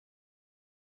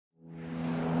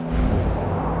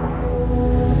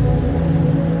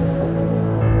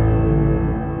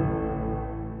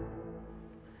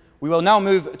We will now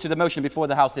move to the motion before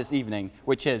the House this evening,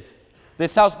 which is,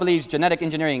 this House believes genetic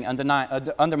engineering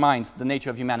undermines the nature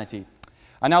of humanity.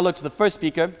 I now look to the first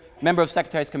speaker, member of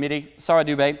Secretary's Committee, Sara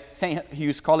Dube, St.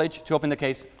 Hugh's College, to open the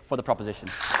case for the proposition.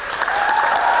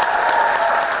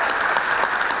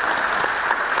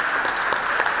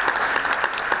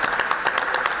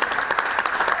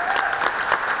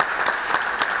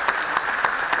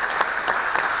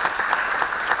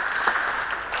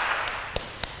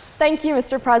 Thank you,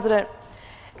 Mr. President.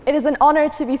 It is an honor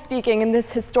to be speaking in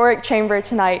this historic chamber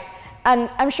tonight, and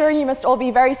I'm sure you must all be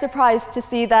very surprised to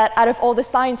see that out of all the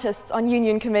scientists on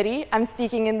Union Committee, I'm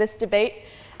speaking in this debate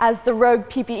as the rogue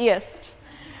PPEist,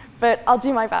 but I'll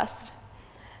do my best.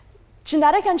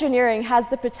 Genetic engineering has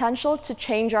the potential to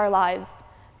change our lives.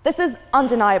 This is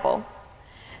undeniable.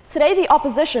 Today, the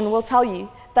opposition will tell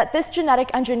you that this genetic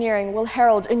engineering will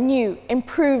herald a new,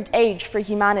 improved age for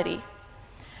humanity.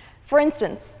 For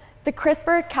instance, the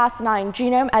CRISPR-Cas9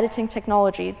 genome editing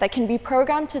technology that can be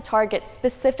programmed to target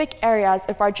specific areas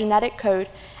of our genetic code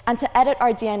and to edit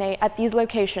our DNA at these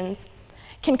locations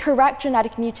can correct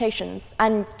genetic mutations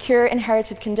and cure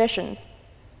inherited conditions.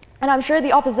 And I'm sure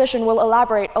the opposition will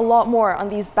elaborate a lot more on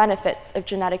these benefits of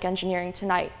genetic engineering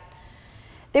tonight.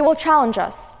 They will challenge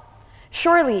us.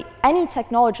 Surely, any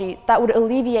technology that would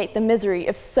alleviate the misery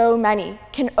of so many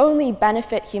can only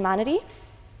benefit humanity?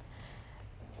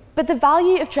 But the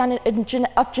value of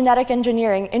genetic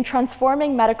engineering in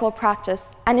transforming medical practice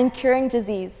and in curing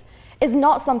disease is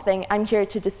not something I'm here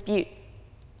to dispute.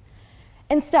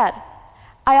 Instead,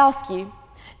 I ask you,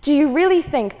 do you really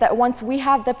think that once we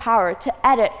have the power to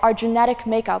edit our genetic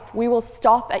makeup, we will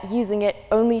stop at using it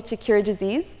only to cure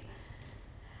disease?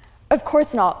 Of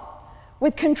course not.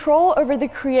 With control over the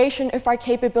creation of our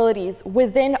capabilities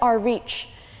within our reach,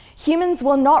 humans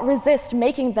will not resist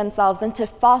making themselves into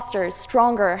faster,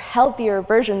 stronger, healthier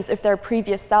versions of their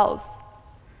previous selves.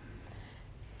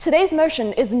 Today's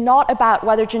motion is not about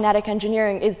whether genetic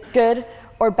engineering is good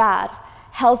or bad,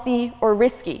 healthy or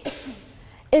risky.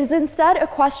 It is instead a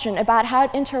question about how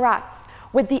it interacts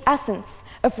with the essence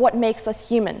of what makes us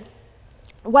human,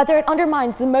 whether it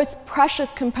undermines the most precious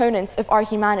components of our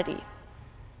humanity.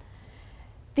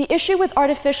 The issue with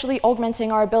artificially augmenting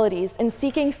our abilities in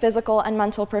seeking physical and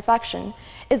mental perfection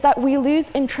is that we lose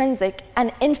intrinsic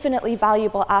and infinitely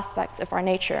valuable aspects of our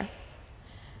nature.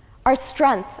 Our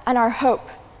strength and our hope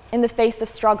in the face of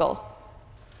struggle.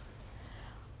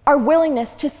 Our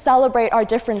willingness to celebrate our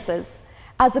differences,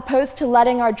 as opposed to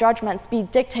letting our judgments be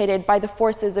dictated by the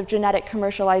forces of genetic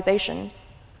commercialization.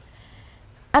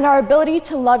 And our ability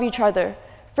to love each other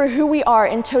for who we are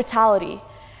in totality,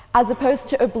 as opposed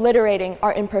to obliterating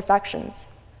our imperfections.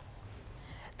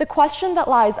 The question that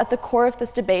lies at the core of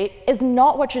this debate is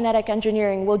not what genetic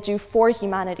engineering will do for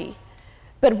humanity,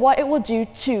 but what it will do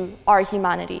to our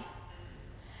humanity.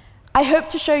 I hope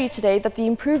to show you today that the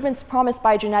improvements promised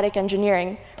by genetic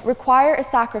engineering require a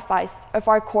sacrifice of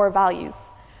our core values,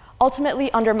 ultimately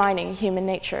undermining human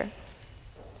nature.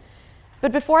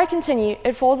 But before I continue,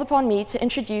 it falls upon me to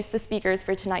introduce the speakers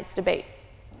for tonight's debate.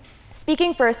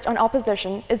 Speaking first on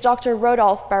opposition is Dr.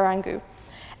 Rodolphe Barangu,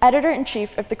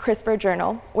 editor-in-chief of the CRISPR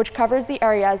Journal, which covers the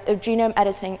areas of genome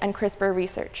editing and CRISPR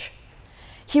research.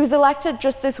 He was elected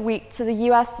just this week to the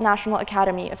US National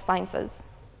Academy of Sciences.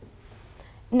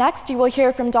 Next, you will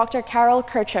hear from Dr. Carol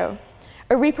Kirchow,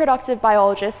 a reproductive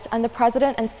biologist and the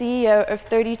president and CEO of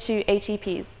 32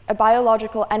 ATPs, a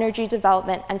biological energy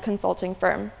development and consulting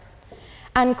firm.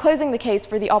 And closing the case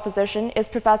for the opposition is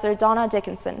Professor Donna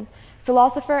Dickinson,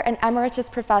 philosopher and emeritus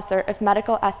professor of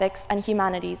medical ethics and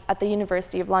humanities at the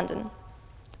University of London.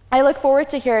 I look forward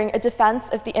to hearing a defense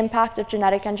of the impact of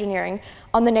genetic engineering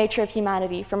on the nature of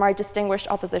humanity from our distinguished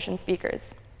opposition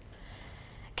speakers.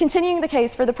 Continuing the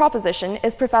case for the proposition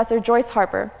is Professor Joyce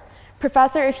Harper,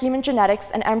 professor of human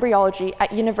genetics and embryology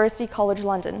at University College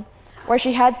London, where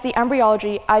she heads the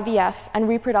embryology, IVF, and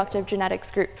reproductive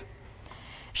genetics group.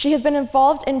 She has been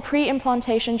involved in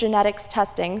pre-implantation genetics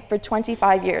testing for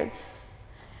 25 years.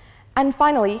 And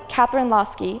finally, Catherine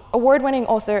Lasky, award-winning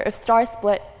author of Star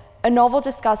Split, a novel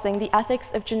discussing the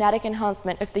ethics of genetic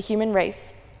enhancement of the human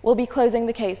race, will be closing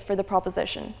the case for the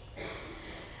proposition.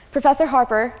 Professor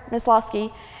Harper, Ms.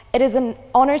 Lasky, it is an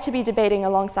honor to be debating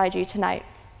alongside you tonight.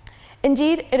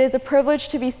 Indeed, it is a privilege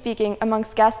to be speaking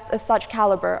amongst guests of such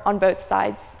caliber on both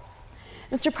sides.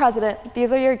 Mr. President,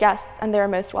 these are your guests, and they are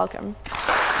most welcome.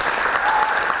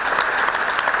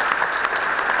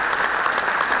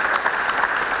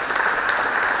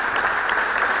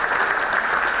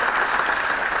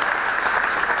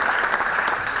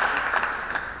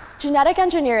 Genetic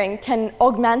engineering can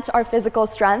augment our physical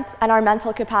strength and our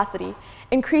mental capacity,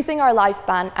 increasing our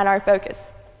lifespan and our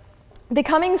focus.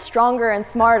 Becoming stronger and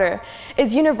smarter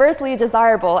is universally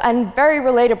desirable and very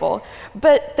relatable,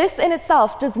 but this in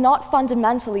itself does not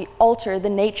fundamentally alter the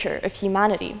nature of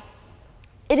humanity.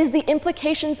 It is the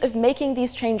implications of making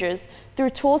these changes through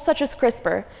tools such as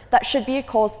CRISPR that should be a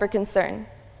cause for concern.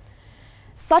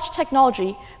 Such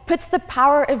technology puts the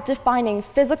power of defining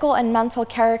physical and mental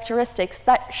characteristics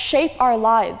that shape our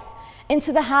lives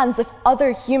into the hands of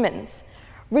other humans,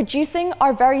 reducing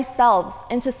our very selves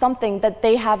into something that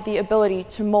they have the ability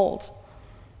to mold.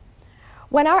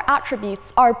 When our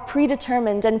attributes are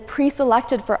predetermined and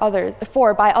pre-selected by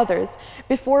others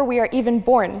before we are even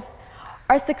born,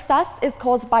 our success is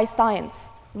caused by science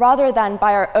rather than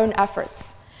by our own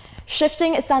efforts,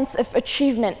 shifting a sense of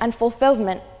achievement and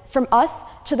fulfillment from us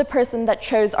to the person that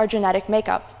chose our genetic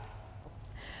makeup.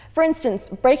 For instance,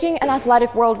 breaking an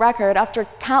athletic world record after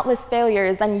countless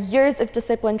failures and years of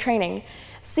disciplined training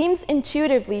seems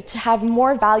intuitively to have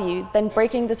more value than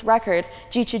breaking this record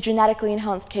due to genetically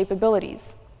enhanced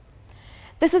capabilities.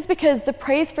 This is because the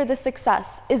praise for this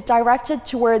success is directed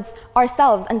towards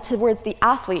ourselves and towards the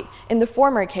athlete in the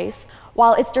former case,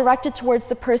 while it's directed towards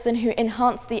the person who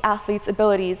enhanced the athlete's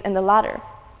abilities in the latter.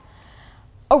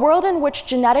 A world in which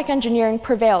genetic engineering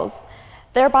prevails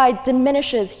thereby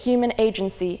diminishes human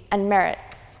agency and merit.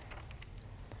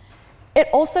 It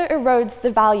also erodes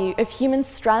the value of human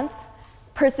strength,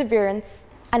 perseverance,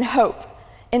 and hope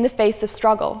in the face of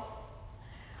struggle.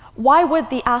 Why would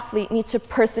the athlete need to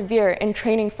persevere in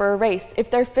training for a race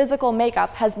if their physical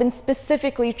makeup has been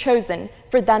specifically chosen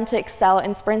for them to excel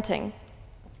in sprinting?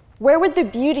 Where would the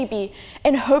beauty be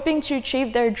in hoping to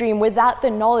achieve their dream without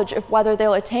the knowledge of whether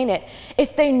they'll attain it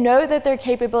if they know that their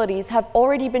capabilities have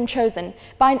already been chosen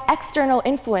by an external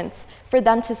influence for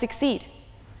them to succeed?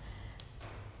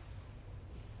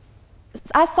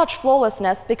 As such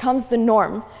flawlessness becomes the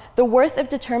norm, the worth of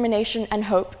determination and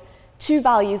hope, two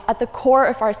values at the core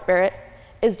of our spirit,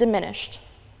 is diminished.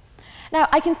 Now,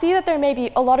 I can see that there may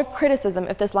be a lot of criticism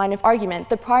of this line of argument,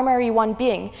 the primary one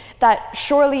being that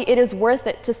surely it is worth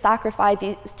it to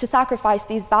sacrifice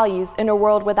these values in a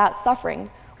world without suffering,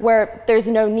 where there's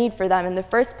no need for them in the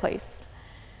first place.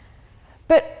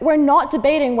 But we're not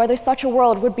debating whether such a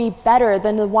world would be better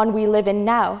than the one we live in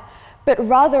now, but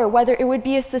rather whether it would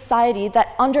be a society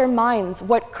that undermines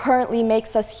what currently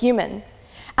makes us human.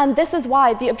 And this is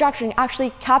why the objection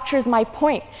actually captures my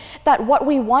point, that what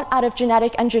we want out of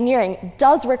genetic engineering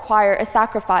does require a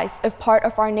sacrifice of part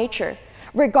of our nature,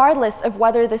 regardless of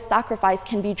whether this sacrifice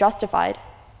can be justified.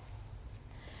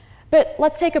 But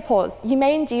let's take a pause. You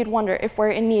may indeed wonder if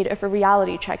we're in need of a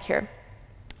reality check here.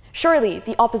 Surely,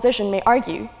 the opposition may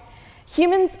argue,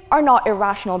 humans are not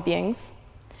irrational beings.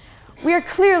 We are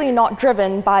clearly not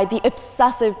driven by the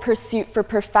obsessive pursuit for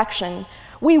perfection.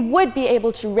 We would be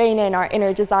able to rein in our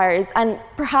inner desires and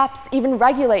perhaps even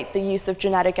regulate the use of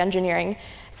genetic engineering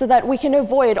so that we can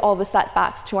avoid all the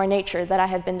setbacks to our nature that I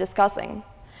have been discussing.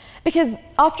 Because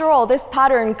after all, this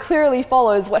pattern clearly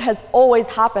follows what has always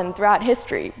happened throughout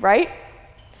history, right?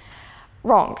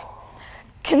 Wrong.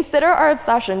 Consider our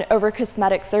obsession over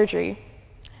cosmetic surgery,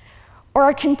 or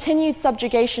our continued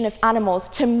subjugation of animals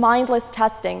to mindless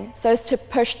testing so as to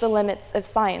push the limits of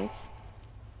science.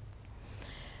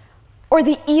 Or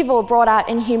the evil brought out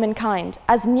in humankind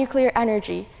as nuclear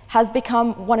energy has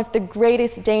become one of the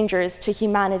greatest dangers to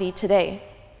humanity today.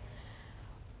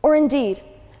 Or indeed,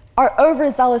 our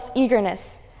overzealous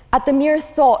eagerness at the mere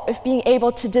thought of being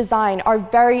able to design our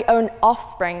very own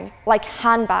offspring, like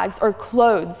handbags or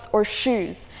clothes or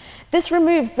shoes. This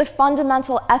removes the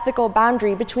fundamental ethical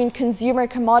boundary between consumer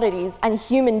commodities and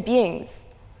human beings.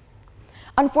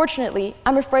 Unfortunately,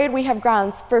 I'm afraid we have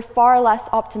grounds for far less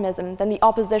optimism than the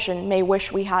opposition may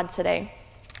wish we had today.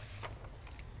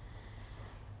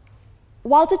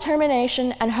 While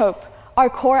determination and hope are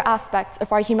core aspects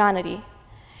of our humanity,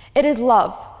 it is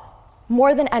love,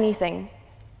 more than anything,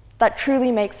 that truly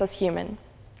makes us human.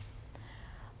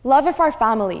 Love of our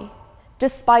family,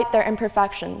 despite their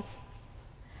imperfections.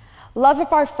 Love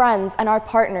of our friends and our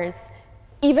partners,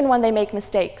 even when they make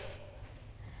mistakes.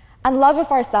 And love of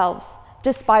ourselves,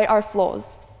 despite our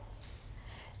flaws.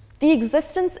 The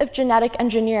existence of genetic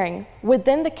engineering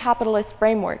within the capitalist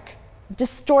framework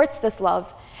distorts this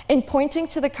love in pointing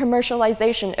to the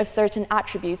commercialization of certain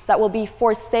attributes that will be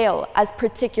for sale as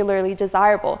particularly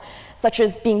desirable, such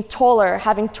as being taller,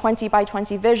 having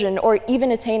 20/20 vision, or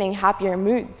even attaining happier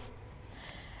moods.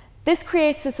 This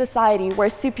creates a society where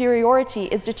superiority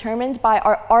is determined by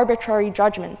our arbitrary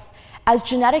judgments, as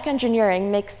genetic engineering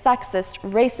makes sexist,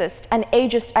 racist, and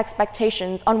ageist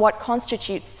expectations on what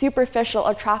constitutes superficial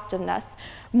attractiveness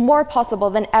more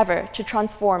possible than ever to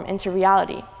transform into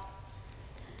reality.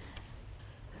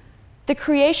 The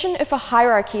creation of a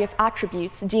hierarchy of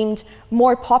attributes deemed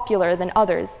more popular than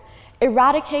others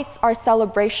eradicates our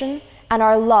celebration and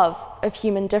our love of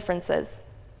human differences.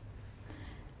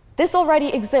 This already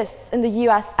exists in the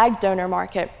US egg donor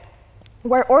market,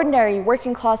 where ordinary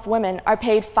working-class women are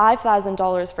paid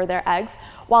 $5,000 for their eggs,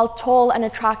 while tall and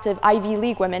attractive Ivy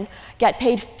League women get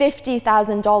paid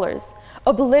 $50,000,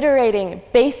 obliterating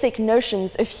basic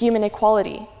notions of human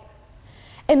equality.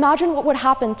 Imagine what would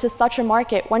happen to such a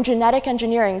market when genetic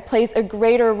engineering plays a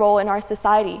greater role in our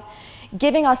society,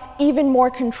 giving us even more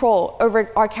control over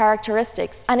our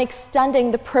characteristics and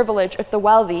extending the privilege of the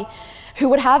wealthy who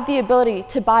would have the ability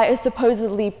to buy a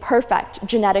supposedly perfect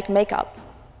genetic makeup.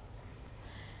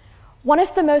 One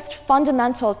of the most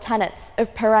fundamental tenets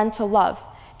of parental love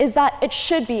is that it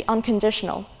should be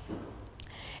unconditional.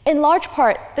 In large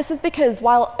part, this is because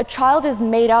while a child is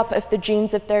made up of the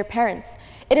genes of their parents,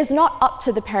 it is not up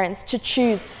to the parents to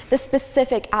choose the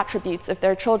specific attributes of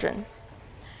their children.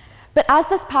 But as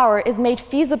this power is made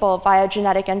feasible via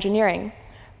genetic engineering,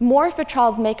 more of a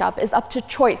child's makeup is up to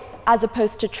choice as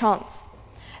opposed to chance,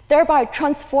 thereby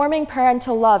transforming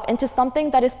parental love into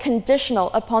something that is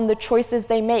conditional upon the choices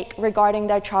they make regarding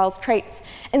their child's traits,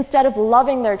 instead of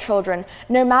loving their children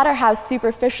no matter how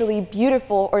superficially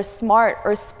beautiful or smart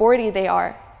or sporty they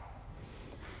are.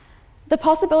 The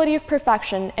possibility of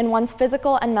perfection in one's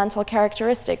physical and mental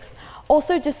characteristics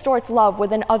also distorts love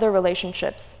within other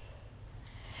relationships.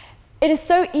 It is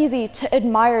so easy to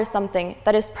admire something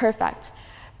that is perfect,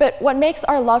 but what makes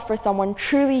our love for someone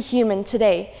truly human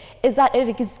today is that it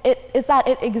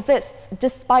exists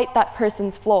despite that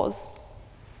person's flaws.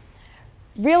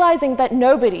 Realizing that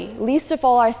nobody, least of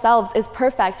all ourselves, is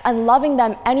perfect and loving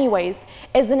them anyways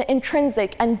is an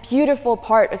intrinsic and beautiful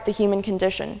part of the human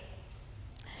condition.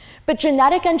 But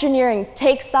genetic engineering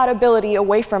takes that ability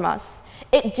away from us.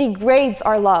 It degrades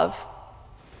our love.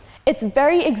 Its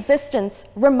very existence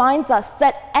reminds us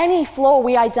that any flaw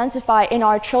we identify in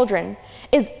our children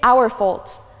is our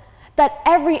fault, that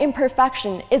every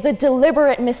imperfection is a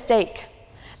deliberate mistake,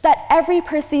 that every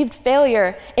perceived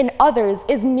failure in others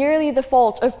is merely the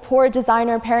fault of poor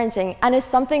designer parenting and is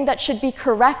something that should be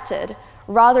corrected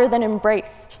rather than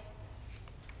embraced.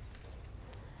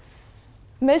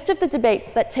 Most of the debates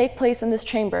that take place in this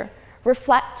chamber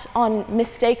reflect on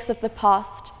mistakes of the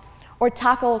past or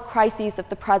tackle crises of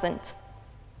the present.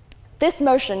 This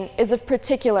motion is of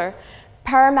particular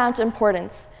paramount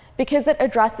importance because it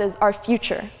addresses our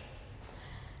future.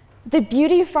 The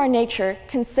beauty of our nature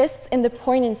consists in the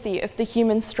poignancy of the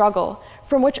human struggle,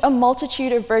 from which a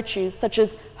multitude of virtues such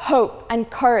as hope and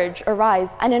courage arise,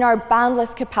 and in our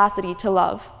boundless capacity to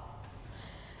love.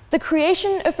 The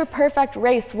creation of a perfect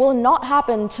race will not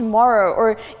happen tomorrow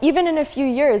or even in a few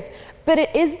years, but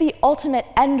it is the ultimate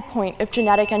endpoint of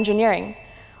genetic engineering,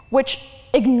 which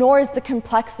ignores the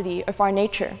complexity of our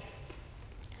nature.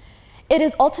 It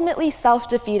is ultimately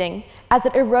self-defeating, as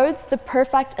it erodes the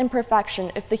perfect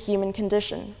imperfection of the human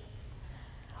condition.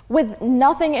 With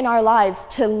nothing in our lives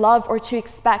to love or to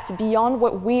expect beyond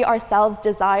what we ourselves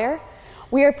desire,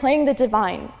 we are playing the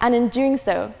divine, and in doing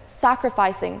so,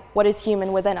 sacrificing what is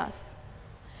human within us.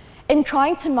 In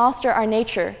trying to master our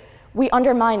nature, we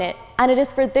undermine it, and it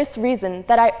is for this reason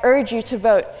that I urge you to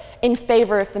vote in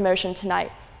favor of the motion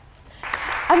tonight.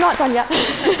 I'm not done yet.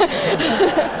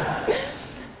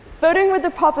 Voting with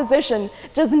the proposition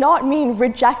does not mean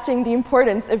rejecting the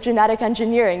importance of genetic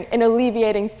engineering in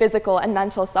alleviating physical and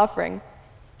mental suffering.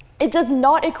 It does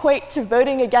not equate to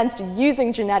voting against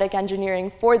using genetic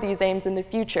engineering for these aims in the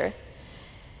future.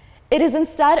 It is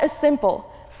instead a simple,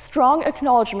 strong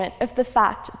acknowledgement of the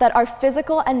fact that our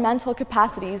physical and mental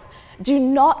capacities do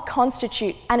not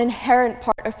constitute an inherent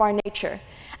part of our nature,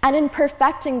 and in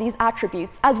perfecting these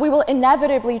attributes, as we will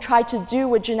inevitably try to do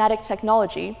with genetic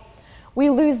technology, we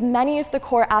lose many of the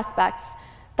core aspects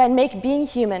that make being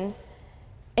human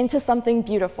into something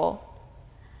beautiful.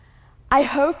 I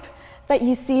hope that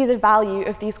you see the value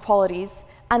of these qualities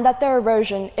and that their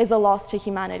erosion is a loss to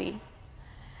humanity.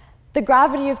 The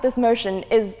gravity of this motion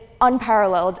is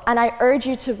unparalleled, and I urge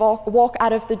you to walk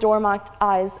out of the door-marked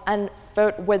eyes and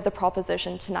vote with the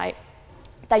proposition tonight.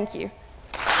 Thank you.